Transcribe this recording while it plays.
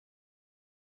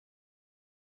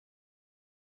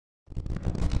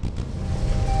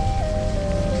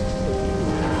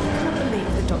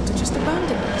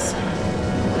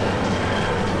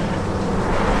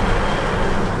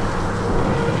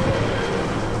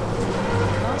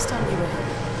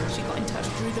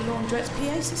Andrette's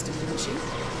PA system, didn't she?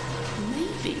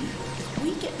 Maybe if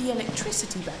we get the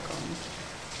electricity back on,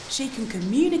 she can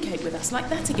communicate with us like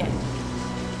that again.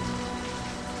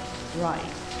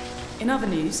 Right. In other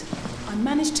news, I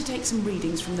managed to take some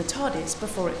readings from the TARDIS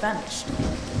before it vanished.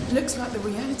 Looks like the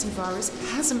reality virus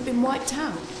hasn't been wiped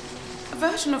out. A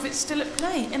version of it's still at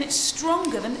play, and it's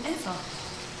stronger than ever.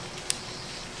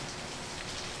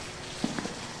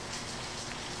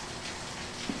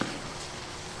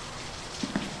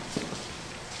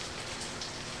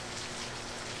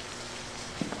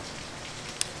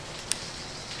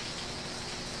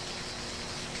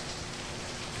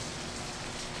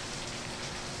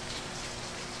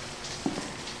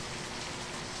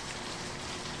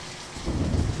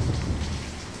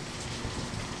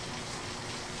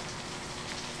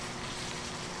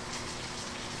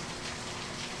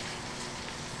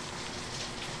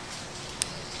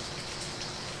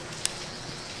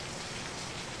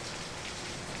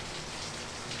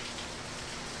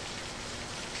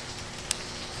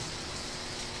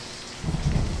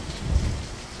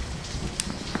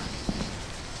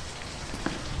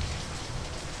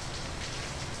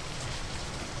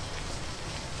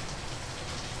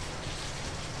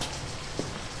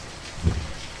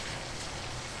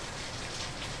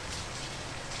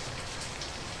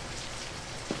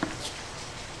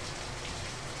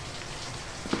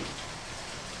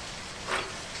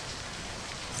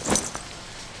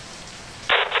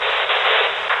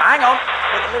 Hang on,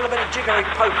 with a little bit of jiggery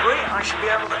pokery, I should be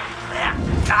able to...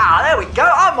 there we go,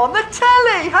 I'm on the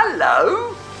telly,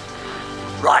 hello!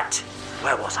 Right,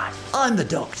 where was I? I'm the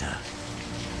Doctor.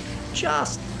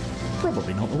 Just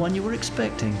probably not the one you were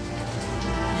expecting.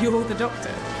 You're the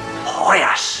Doctor. Oh,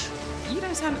 yes. You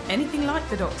don't sound anything like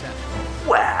the Doctor.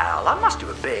 Well, I must do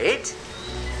a bit.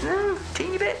 No,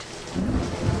 teeny bit.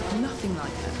 Nothing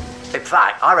like that. In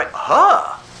fact, I reckon...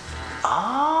 Her?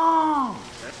 Oh.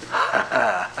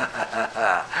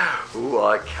 Ooh,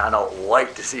 I cannot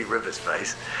wait to see River's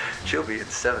face. She'll be in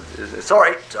 7th.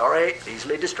 Sorry,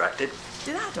 easily distracted.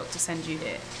 Did our Doctor send you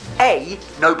here? A,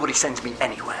 nobody sends me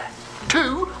anywhere.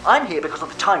 2, I'm here because of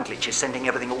the time glitches sending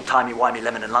everything all timey-wimey,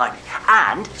 lemon and limey.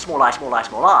 And, small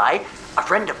eye, a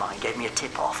friend of mine gave me a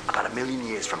tip-off about 1,000,000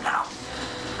 years from now.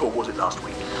 Or was it last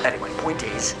week? Anyway, point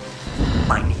is,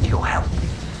 I need your help.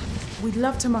 We'd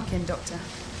love to muck in, Doctor,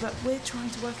 but we're trying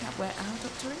to work out where our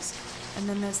Doctor is. And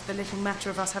then there's the little matter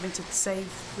of us having to save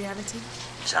reality.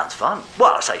 Sounds fun.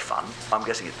 Well, I say fun. I'm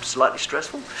guessing it's slightly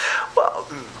stressful. Well,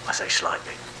 I say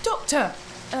slightly. Doctor!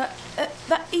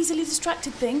 That easily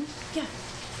distracted thing. Yeah,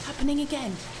 happening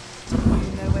again. Do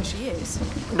you know where she is?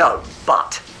 No,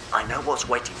 but I know what's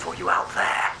waiting for you out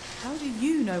there. How do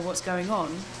you know what's going on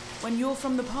when you're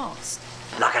from the past?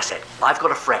 Like I said, I've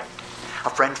got a friend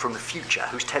from the future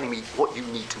who's telling me what you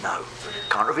need to know.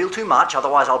 Can't reveal too much,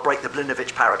 otherwise I'll break the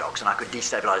Blinovitch paradox and I could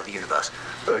destabilise the universe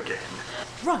again.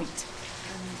 Right.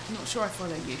 I'm not sure I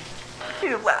follow you.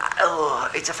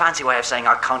 It's a fancy way of saying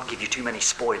I can't give you too many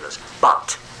spoilers,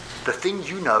 but the thing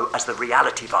you know as the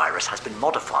reality virus has been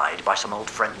modified by some old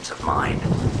friends of mine.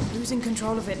 Who's in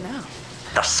control of it now?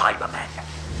 The Cybermen.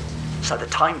 So the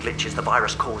time glitches the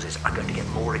virus causes are going to get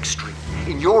more extreme.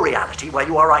 In your reality, where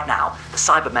you are right now, the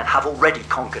Cybermen have already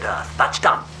conquered Earth. That's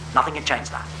done. Nothing can change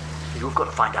that. You've got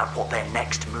to find out what their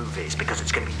next move is, because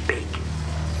it's going to be big.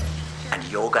 And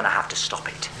you're going to have to stop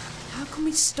it. How can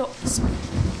we stop this?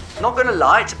 Not going to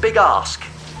lie, it's a big ask.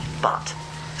 But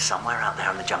somewhere out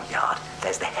there in the junkyard,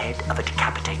 there's the head of a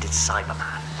decapitated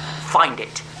Cyberman. Find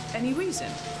it. Any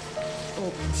reason?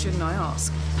 Or shouldn't I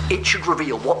ask? It should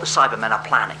reveal what the Cybermen are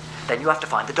planning. Then you have to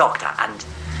find the Doctor, and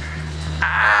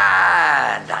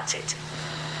that's it.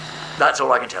 That's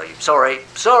all I can tell you. Sorry,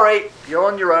 you're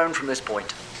on your own from this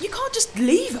point. You can't just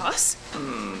leave us.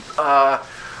 Well,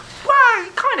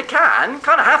 you kind of can,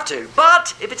 kind of have to.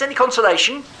 But if it's any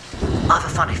consolation, I have a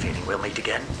funny feeling we'll meet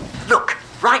again. Look,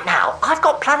 right now, I've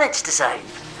got planets to save.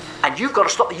 And you've got to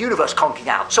stop the universe conking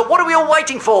out. So what are we all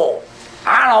waiting for?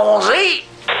 Allons-y!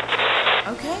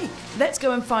 Okay, let's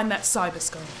go and find that Cyber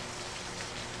Skull.